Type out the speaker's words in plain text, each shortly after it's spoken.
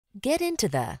Get into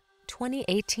the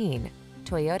 2018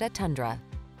 Toyota Tundra.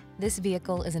 This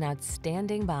vehicle is an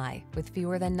outstanding buy with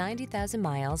fewer than 90,000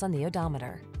 miles on the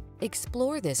odometer.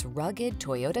 Explore this rugged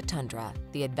Toyota Tundra,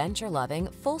 the adventure-loving,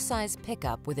 full-size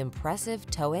pickup with impressive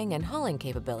towing and hauling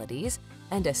capabilities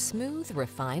and a smooth,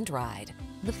 refined ride.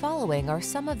 The following are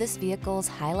some of this vehicle's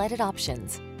highlighted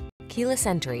options: keyless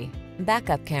entry,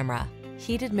 backup camera,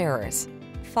 heated mirrors,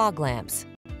 fog lamps,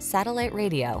 satellite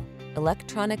radio,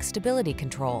 electronic stability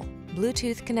control,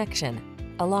 Bluetooth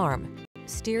connection, alarm,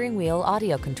 steering wheel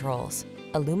audio controls,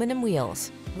 aluminum wheels.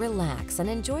 Relax and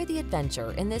enjoy the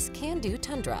adventure in this can-do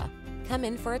Tundra. Come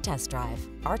in for a test drive.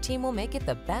 Our team will make it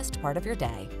the best part of your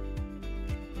day.